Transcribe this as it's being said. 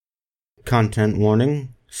Content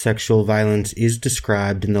warning. Sexual violence is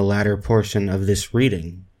described in the latter portion of this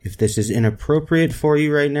reading. If this is inappropriate for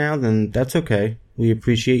you right now, then that's okay. We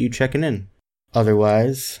appreciate you checking in.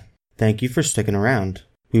 Otherwise, thank you for sticking around.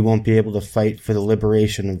 We won't be able to fight for the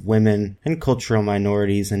liberation of women and cultural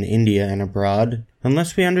minorities in India and abroad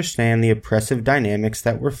unless we understand the oppressive dynamics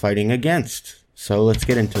that we're fighting against. So let's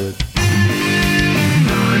get into it.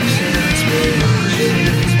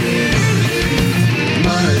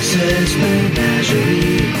 Marxist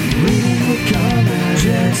menagerie, reading will come as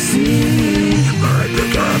might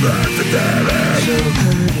become epidemic. So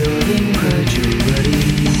curb your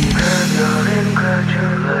incredulity.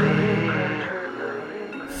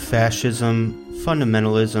 Fascism,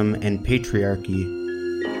 Fundamentalism, and Patriarchy.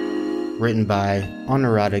 Written by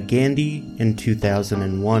Anuradha Ghandy in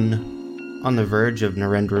 2001, on the verge of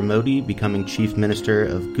Narendra Modi becoming Chief Minister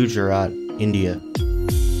of Gujarat, India.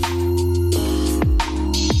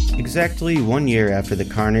 Exactly 1 year after the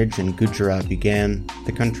carnage in Gujarat began,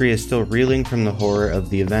 the country is still reeling from the horror of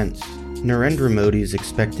the events. Narendra Modi's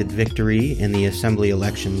expected victory in the assembly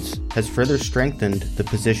elections has further strengthened the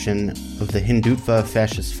position of the Hindutva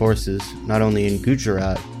fascist forces, not only in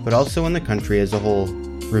Gujarat, but also in the country as a whole.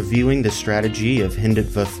 Reviewing the strategy of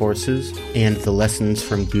Hindutva forces and the lessons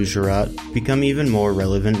from Gujarat become even more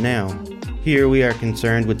relevant now. Here we are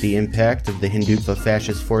concerned with the impact of the Hindutva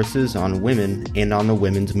fascist forces on women and on the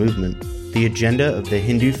women's movement. The agenda of the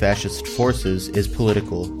Hindu fascist forces is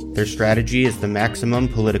political. Their strategy is the maximum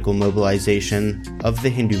political mobilization of the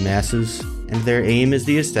Hindu masses, and their aim is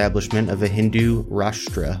the establishment of a Hindu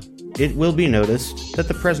Rashtra. It will be noticed that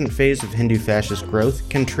the present phase of Hindu fascist growth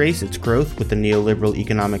can trace its growth with the neoliberal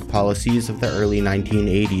economic policies of the early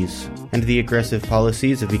 1980s, and the aggressive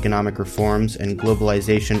policies of economic reforms and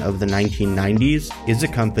globalization of the 1990s is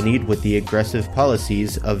accompanied with the aggressive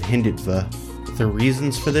policies of Hindutva. The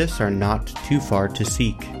reasons for this are not too far to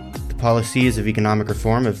seek. The policies of economic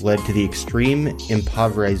reform have led to the extreme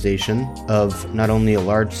impoverization of not only a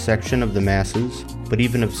large section of the masses, but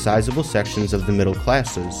even of sizable sections of the middle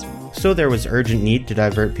classes. So there was urgent need to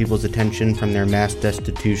divert people's attention from their mass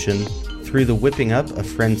destitution through the whipping up of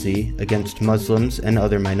frenzy against Muslims and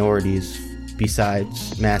other minorities.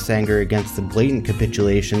 Besides, mass anger against the blatant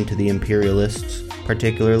capitulation to the imperialists,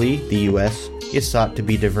 particularly the US, is sought to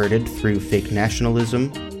be diverted through fake nationalism,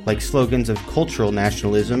 like slogans of cultural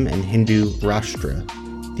nationalism and Hindu Rashtra.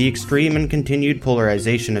 The extreme and continued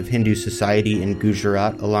polarization of Hindu society in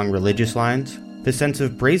Gujarat along religious lines, the sense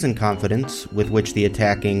of brazen confidence with which the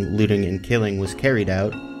attacking, looting, and killing was carried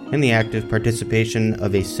out, and the active participation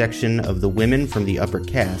of a section of the women from the upper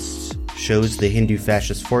castes shows the Hindu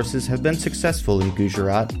fascist forces have been successful in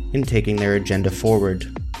Gujarat in taking their agenda forward.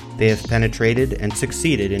 They have penetrated and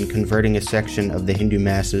succeeded in converting a section of the Hindu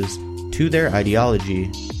masses to their ideology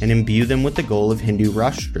and imbue them with the goal of Hindu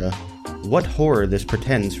Rashtra. What horror this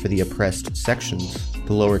portends for the oppressed sections,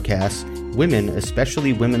 the lower castes, women,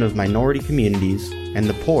 especially women of minority communities, and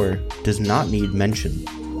the poor, does not need mention.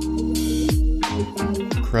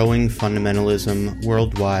 Growing fundamentalism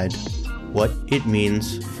worldwide. What it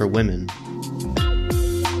means for women.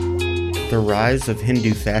 The rise of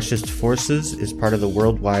Hindu fascist forces is part of the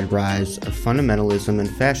worldwide rise of fundamentalism and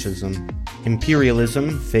fascism.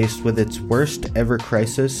 Imperialism, faced with its worst ever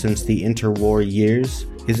crisis since the interwar years,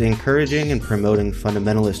 is encouraging and promoting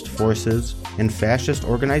fundamentalist forces and fascist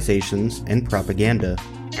organizations and propaganda.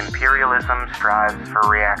 Imperialism strives for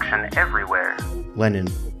reaction everywhere. Lenin.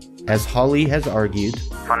 As Hawley has argued,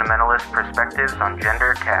 fundamentalist perspectives on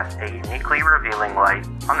gender cast a uniquely revealing light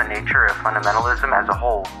on the nature of fundamentalism as a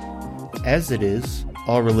whole. As it is,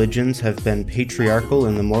 all religions have been patriarchal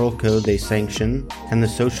in the moral code they sanction and the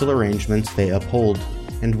social arrangements they uphold.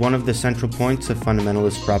 And one of the central points of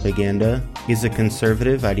fundamentalist propaganda is a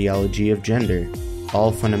conservative ideology of gender.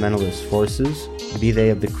 All fundamentalist forces, be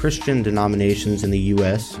they of the Christian denominations in the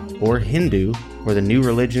US, or Hindu, or the new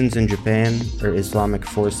religions in Japan, or Islamic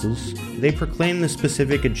forces, they proclaim the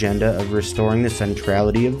specific agenda of restoring the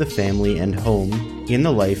centrality of the family and home in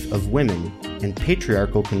the life of women, and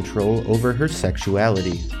patriarchal control over her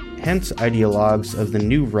sexuality. Hence, ideologues of the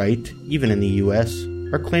new right, even in the US,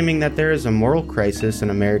 are claiming that there is a moral crisis in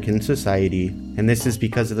American society, and this is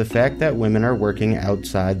because of the fact that women are working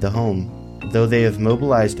outside the home. Though they have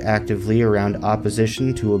mobilized actively around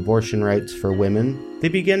opposition to abortion rights for women, they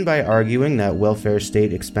begin by arguing that welfare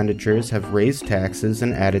state expenditures have raised taxes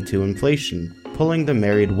and added to inflation, pulling the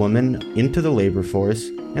married woman into the labor force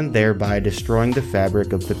and thereby destroying the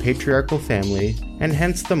fabric of the patriarchal family and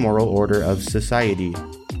hence the moral order of society.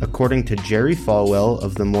 According to Jerry Falwell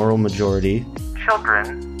of the Moral Majority,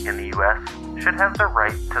 children in the U.S. should have the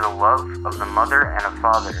right to the love of the mother and a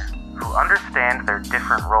father, who understand their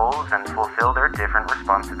different roles and fulfill their different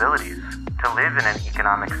responsibilities, to live in an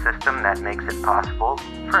economic system that makes it possible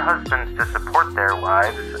for husbands to support their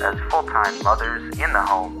wives as full-time mothers in the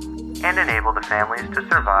home, and enable the families to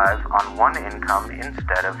survive on one income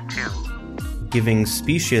instead of two. Giving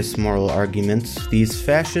specious moral arguments, these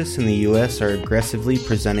fascists in the US are aggressively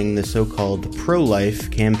presenting the so-called pro-life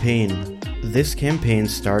campaign. This campaign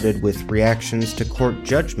started with reactions to court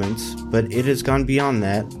judgments, but it has gone beyond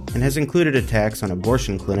that and has included attacks on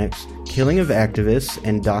abortion clinics, killing of activists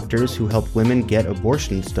and doctors who help women get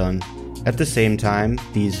abortions done. At the same time,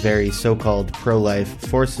 these very so-called pro-life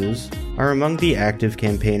forces are among the active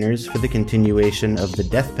campaigners for the continuation of the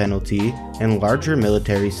death penalty and larger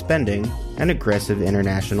military spending and aggressive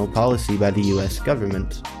international policy by the US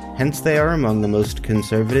government. Hence, they are among the most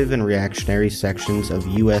conservative and reactionary sections of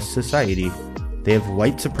US society. They have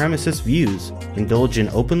white supremacist views, indulge in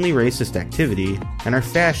openly racist activity, and are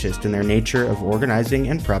fascist in their nature of organizing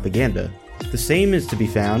and propaganda. The same is to be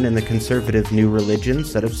found in the conservative new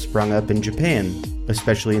religions that have sprung up in Japan,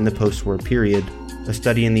 especially in the post-war period. A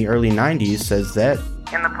study in the early 90s says that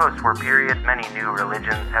in the post-war period, many new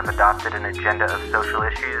religions have adopted an agenda of social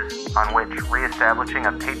issues on which re-establishing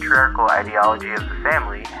a patriarchal ideology of the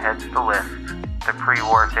family heads the list. The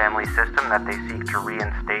pre-war family system that they seek to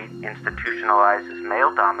reinstate institutionalizes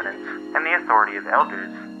male dominance and the authority of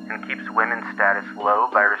elders, and keeps women's status low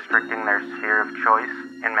by restricting their sphere of choice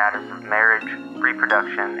in matters of marriage,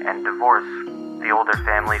 reproduction, and divorce. The older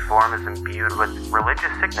family form is imbued with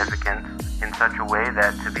religious significance in such a way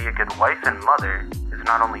that to be a good wife and mother is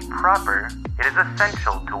not only proper, it is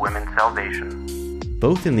essential to women's salvation.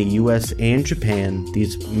 Both in the US and Japan,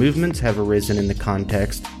 these movements have arisen in the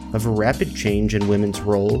context of a rapid change in women's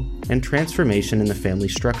role and transformation in the family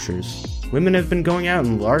structures. Women have been going out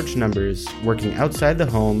in large numbers, working outside the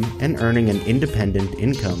home and earning an independent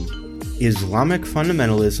income. Islamic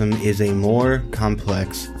fundamentalism is a more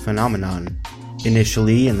complex phenomenon.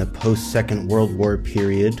 Initially, in the post-Second World War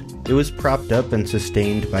period, it was propped up and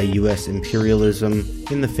sustained by US imperialism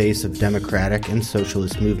in the face of democratic and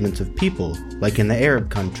socialist movements of people, like in the Arab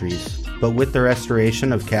countries. But with the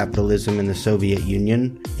restoration of capitalism in the Soviet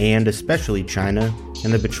Union, and especially China,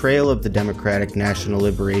 and the betrayal of the democratic national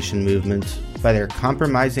liberation movements by their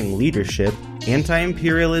compromising leadership,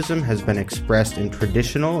 anti-imperialism has been expressed in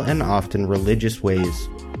traditional and often religious ways.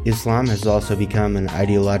 Islam has also become an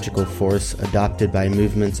ideological force adopted by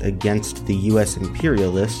movements against the US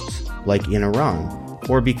imperialists, like in Iran,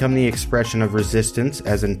 or become the expression of resistance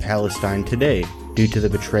as in Palestine today, due to the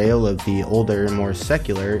betrayal of the older, more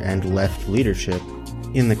secular and left leadership.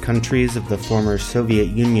 In the countries of the former Soviet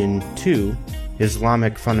Union, too,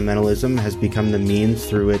 Islamic fundamentalism has become the means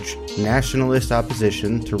through which nationalist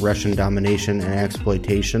opposition to Russian domination and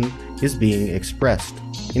exploitation is being expressed.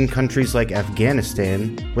 In countries like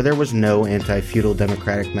Afghanistan, where there was no anti-feudal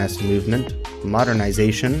democratic mass movement,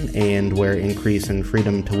 modernization, and where increase in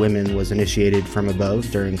freedom to women was initiated from above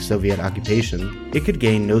during Soviet occupation, it could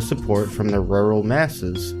gain no support from the rural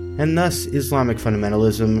masses, and thus Islamic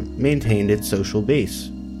fundamentalism maintained its social base.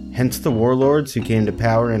 Hence the warlords who came to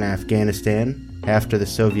power in Afghanistan after the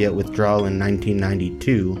Soviet withdrawal in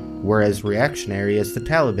 1992 were as reactionary as the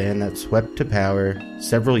Taliban that swept to power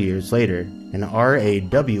several years later, and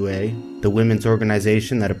RAWA, the women's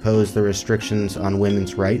organization that opposed the restrictions on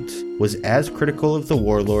women's rights, was as critical of the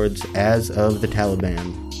warlords as of the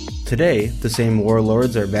Taliban. Today, the same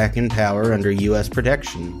warlords are back in power under US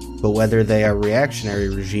protection, but whether they are reactionary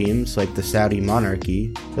regimes like the Saudi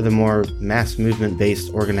monarchy or the more mass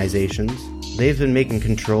movement-based organizations, they've been making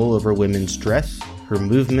control over women's dress, her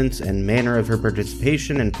movements, and manner of her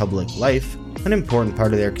participation in public life an important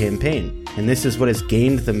part of their campaign, and this is what has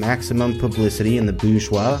gained the maximum publicity in the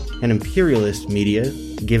bourgeois and imperialist media,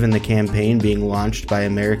 given the campaign being launched by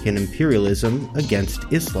American imperialism against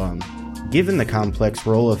Islam. Given the complex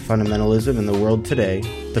role of fundamentalism in the world today,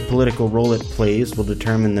 the political role it plays will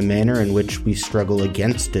determine the manner in which we struggle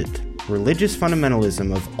against it. Religious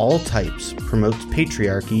fundamentalism of all types promotes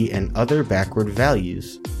patriarchy and other backward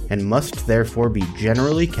values, and must therefore be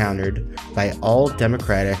generally countered by all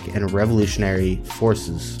democratic and revolutionary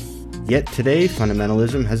forces. Yet today,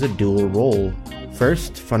 fundamentalism has a dual role.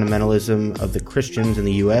 First, fundamentalism of the Christians in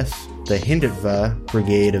the US, the Hindutva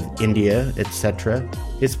Brigade of India, etc.,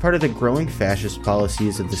 is part of the growing fascist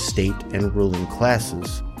policies of the state and ruling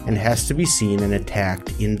classes, and has to be seen and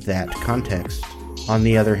attacked in that context. On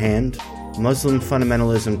the other hand, Muslim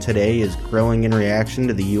fundamentalism today is growing in reaction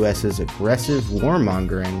to the US's aggressive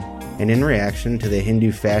warmongering and in reaction to the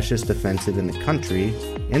Hindu fascist offensive in the country,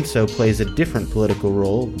 and so plays a different political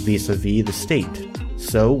role vis-a-vis the state.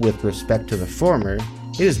 So, with respect to the former,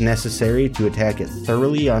 it is necessary to attack it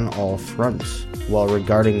thoroughly on all fronts. While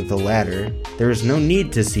regarding the latter, there is no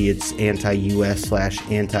need to see its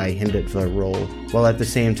anti-US/anti-Hindutva role, while at the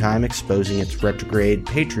same time exposing its retrograde,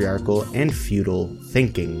 patriarchal, and feudal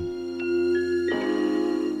thinking.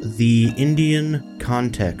 The Indian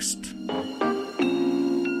context.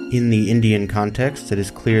 In the Indian context, it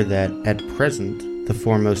is clear that, at present, the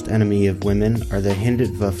foremost enemy of women are the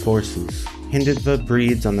Hindutva forces. Hindutva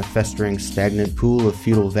breeds on the festering stagnant pool of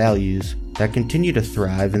feudal values that continue to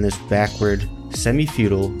thrive in this backward,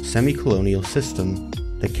 semi-feudal, semi-colonial system.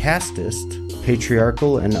 The casteist,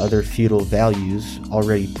 patriarchal, and other feudal values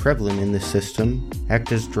already prevalent in this system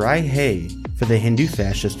act as dry hay for the Hindu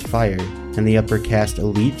fascist fire, and the upper caste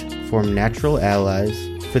elite form natural allies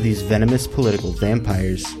for these venomous political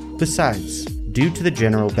vampires. Besides, due to the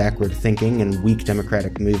general backward thinking and weak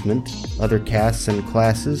democratic movement, other castes and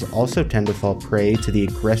classes also tend to fall prey to the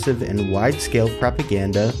aggressive and wide-scale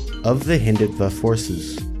propaganda of the Hindutva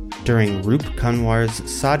forces. During Rup Kanwar's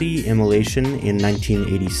Sadi immolation in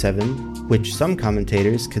 1987, which some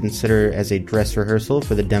commentators consider as a dress rehearsal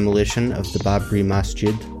for the demolition of the Babri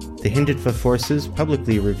Masjid, the Hindutva forces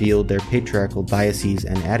publicly revealed their patriarchal biases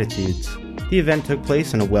and attitudes. The event took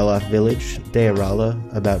place in a well-off village, Deorala,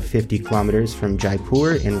 about 50 kilometers from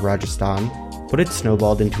Jaipur in Rajasthan, but it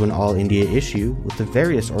snowballed into an all-India issue with the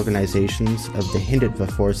various organizations of the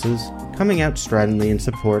Hindutva forces coming out stridently in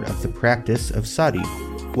support of the practice of sati,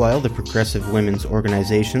 while the progressive women's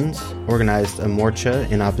organizations organized a morcha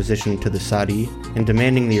in opposition to the sati and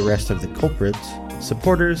demanding the arrest of the culprits.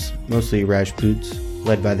 Supporters, mostly Rajputs,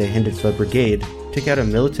 led by the Hindutva Brigade, took out a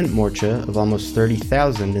militant morcha of almost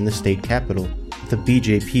 30,000 in the state capital. The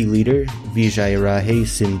BJP leader, Vijayaraje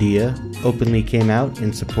Scindia, openly came out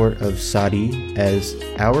in support of sati as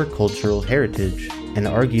our cultural heritage, and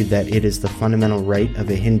argued that it is the fundamental right of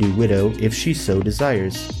a Hindu widow if she so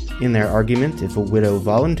desires. In their argument, if a widow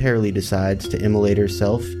voluntarily decides to immolate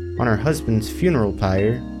herself on her husband's funeral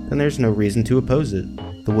pyre, then there's no reason to oppose it.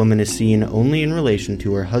 The woman is seen only in relation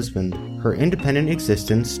to her husband. Her independent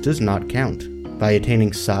existence does not count. By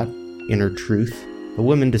attaining sat, inner truth, a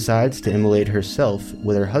woman decides to immolate herself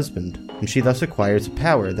with her husband, and she thus acquires a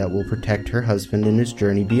power that will protect her husband in his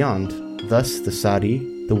journey beyond. Thus, the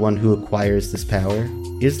sati, the one who acquires this power,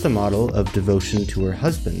 is the model of devotion to her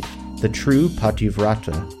husband, the true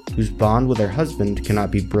pativrata, whose bond with her husband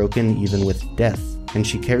cannot be broken even with death, and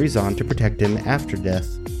she carries on to protect him after death.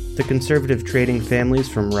 The conservative trading families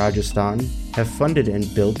from Rajasthan have funded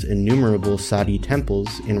and built innumerable sati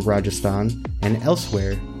temples in Rajasthan and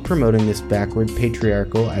elsewhere, promoting this backward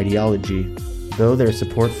patriarchal ideology. Though their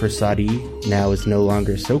support for sati now is no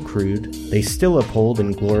longer so crude, they still uphold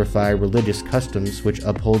and glorify religious customs which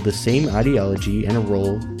uphold the same ideology and a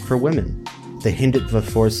role for women. The Hindutva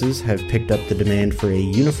forces have picked up the demand for a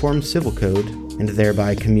uniform civil code and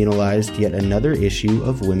thereby communalized yet another issue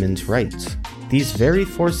of women's rights. These very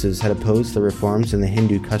forces had opposed the reforms in the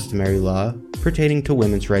Hindu customary law pertaining to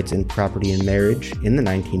women's rights in property and marriage in the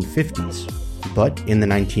 1950s. But in the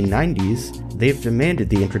 1990s, they've demanded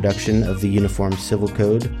the introduction of the Uniform Civil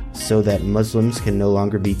Code so that Muslims can no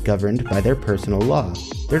longer be governed by their personal law.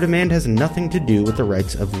 Their demand has nothing to do with the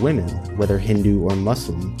rights of women, whether Hindu or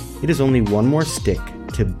Muslim. It is only one more stick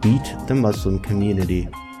to beat the Muslim community.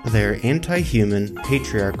 Their anti-human,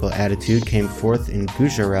 patriarchal attitude came forth in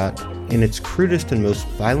Gujarat in its crudest and most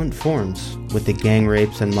violent forms, with the gang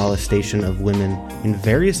rapes and molestation of women in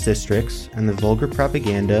various districts and the vulgar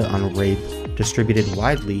propaganda on rape distributed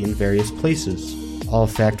widely in various places. All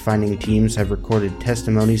fact-finding teams have recorded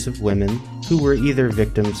testimonies of women who were either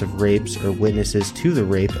victims of rapes or witnesses to the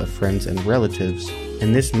rape of friends and relatives,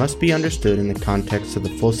 and this must be understood in the context of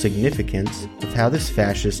the full significance of how this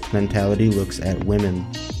fascist mentality looks at women.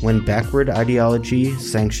 When backward ideology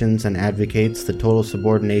sanctions and advocates the total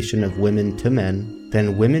subordination of women to men,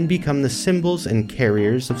 then women become the symbols and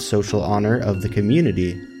carriers of social honor of the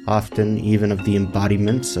community, often even of the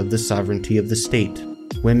embodiments of the sovereignty of the state.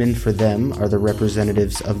 Women, for them, are the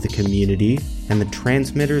representatives of the community and the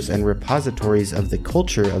transmitters and repositories of the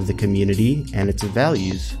culture of the community and its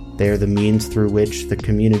values. They are the means through which the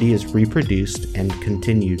community is reproduced and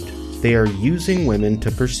continued. They are using women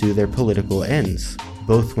to pursue their political ends,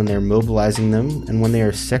 both when they're mobilizing them and when they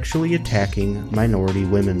are sexually attacking minority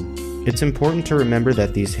women. It's important to remember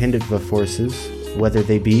that these Hindutva forces, whether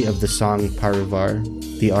they be of the Sangh Parivar,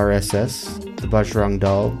 the RSS, the Bajrang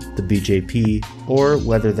Dal, the BJP, or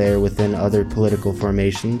whether they are within other political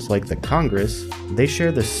formations like the Congress, they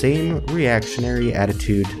share the same reactionary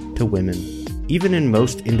attitude to women. even in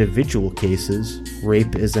most individual cases,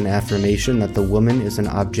 rape is an affirmation that the woman is an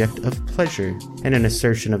object of pleasure and an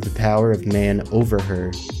assertion of the power of man over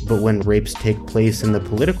her. But when rapes take place in the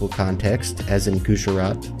political context, as in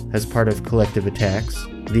Gujarat, as part of collective attacks,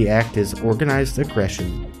 the act is organized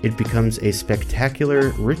aggression. It becomes a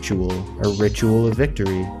spectacular ritual, a ritual of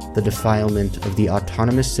victory, the defilement of the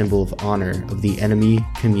autonomous symbol of honor of the enemy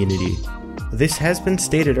community. This has been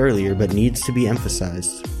stated earlier but needs to be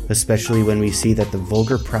emphasized, especially when we see that the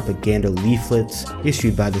vulgar propaganda leaflets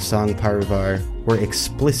issued by the Sangh Parivar were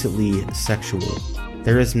explicitly sexual.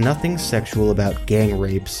 There is nothing sexual about gang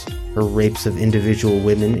rapes, or rapes of individual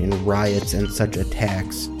women in riots and such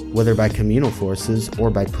attacks, whether by communal forces or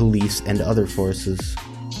by police and other forces.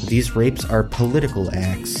 These rapes are political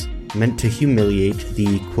acts, meant to humiliate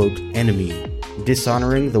the, quote, enemy.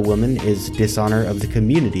 Dishonoring the woman is dishonor of the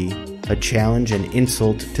community, a challenge and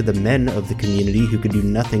insult to the men of the community who could do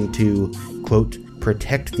nothing to, quote,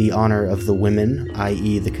 protect the honor of the women,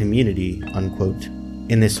 i.e. the community, unquote.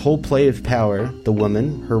 In this whole play of power, the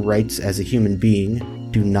woman, her rights as a human being,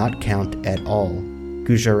 do not count at all.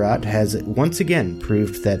 Gujarat has once again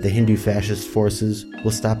proved that the Hindu fascist forces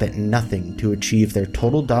will stop at nothing to achieve their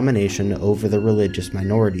total domination over the religious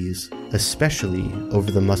minorities, especially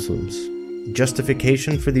over the Muslims.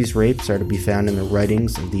 Justification for these rapes are to be found in the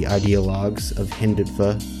writings of the ideologues of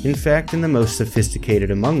Hindutva, in fact in the most sophisticated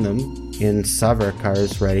among them, in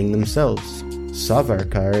Savarkar's writing themselves.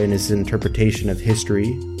 Savarkar, in his interpretation of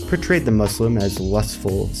history, portrayed the Muslim as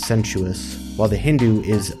lustful, sensuous, while the Hindu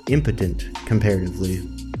is impotent, comparatively.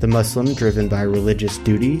 The Muslim, driven by religious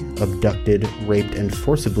duty, abducted, raped, and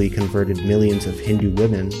forcibly converted millions of Hindu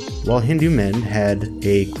women, while Hindu men had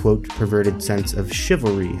a, quote, perverted sense of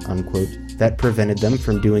chivalry, unquote, that prevented them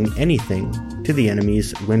from doing anything to the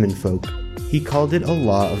enemy's womenfolk. He called it a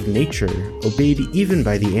law of nature, obeyed even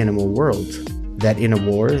by the animal world, that in a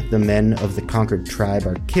war, the men of the conquered tribe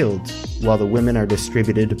are killed, while the women are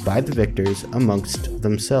distributed by the victors amongst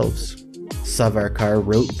themselves. Savarkar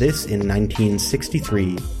wrote this in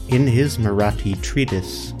 1963 in his Marathi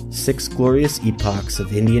treatise, 6 Glorious Epochs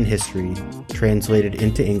of Indian History, translated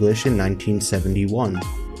into English in 1971.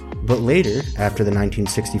 But later, after the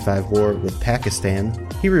 1965 war with Pakistan,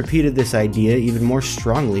 he repeated this idea even more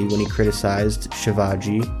strongly when he criticized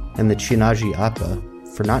Shivaji and the Chinaji Appa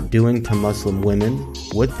for not doing to Muslim women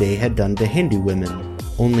what they had done to Hindu women.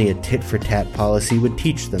 Only a tit-for-tat policy would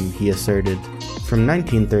teach them, he asserted. From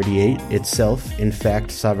 1938 itself, in fact,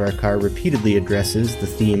 Savarkar repeatedly addresses the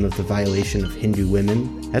theme of the violation of Hindu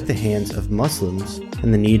women at the hands of Muslims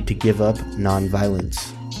and the need to give up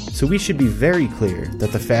non-violence. So we should be very clear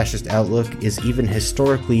that the fascist outlook is even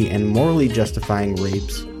historically and morally justifying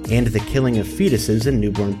rapes and the killing of fetuses and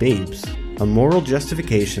newborn babes, a moral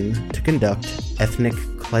justification to conduct ethnic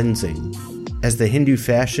cleansing. As the Hindu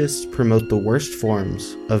fascists promote the worst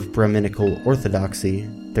forms of Brahminical orthodoxy,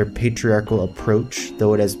 their patriarchal approach,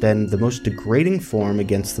 though it has been the most degrading form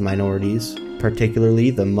against the minorities,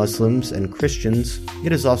 particularly the Muslims and Christians,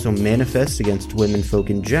 it is also manifest against womenfolk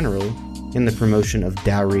in general in the promotion of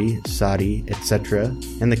dowry, sati, etc.,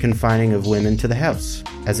 and the confining of women to the house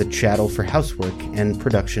as a chattel for housework and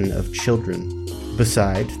production of children.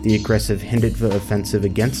 Beside, the aggressive Hindutva offensive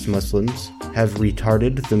against Muslims have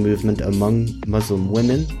retarded the movement among Muslim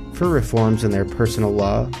women for reforms in their personal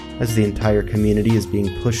law, as the entire community is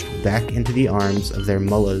being pushed back into the arms of their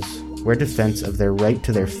mullahs, where defense of their right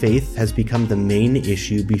to their faith has become the main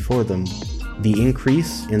issue before them. The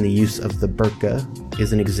increase in the use of the burqa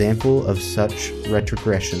is an example of such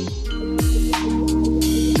retrogression.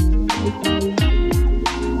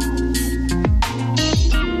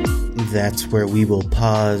 That's where we will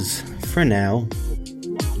pause for now,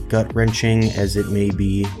 gut-wrenching as it may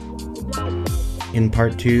be. In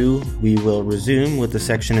part 2, we will resume with the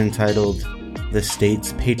section entitled The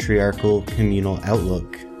State's Patriarchal Communal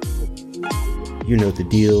Outlook. You know the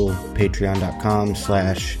deal,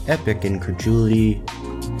 patreon.com/epicincredulity.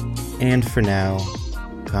 And for now,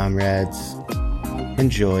 comrades,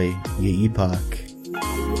 enjoy your epoch.